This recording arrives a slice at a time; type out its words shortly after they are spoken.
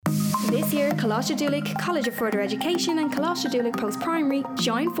This year, Coláiste Dúlaigh College of Further Education and Coláiste Dúlaigh Post-Primary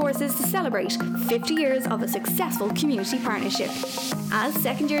join forces to celebrate 50 years of a successful community partnership. As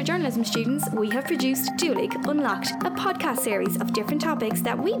second-year journalism students, we have produced Dúlaigh Unlocked, a podcast series of different topics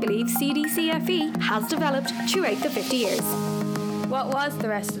that we believe CDCFE has developed throughout the 50 years. What was the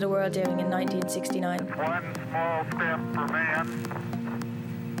rest of the world doing in 1969? One small step for man,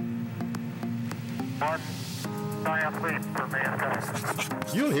 one giant leap for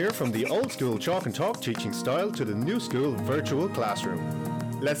mankind. You'll hear from the old school chalk and talk teaching style to the new school virtual classroom.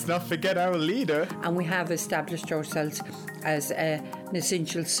 Let's not forget our leader. And we have established ourselves as an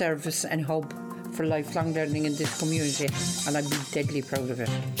essential service and hub for lifelong learning in this community, and I'm deadly proud of it.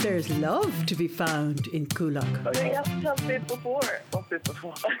 There's love to be found in Coolock. You have to tell bit before. What bit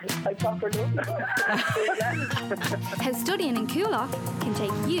before? I proper love How studying in Coolock can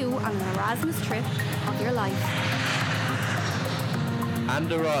take you on an Erasmus trip of your life.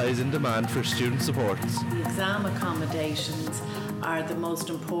 And a rise in demand for student supports. The exam accommodations are the most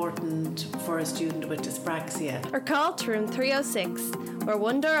important for a student with dyspraxia. Or call to room 306, where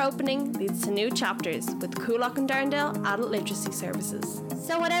one door opening leads to new chapters with Coolock and Darndale Adult Literacy Services.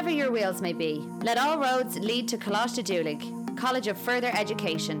 So whatever your wheels may be, let all roads lead to Coláiste Dúlaigh College of Further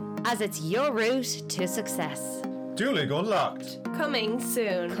Education, as it's your route to success. Dúlaigh Unlocked. Coming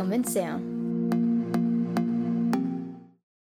soon. Coming soon.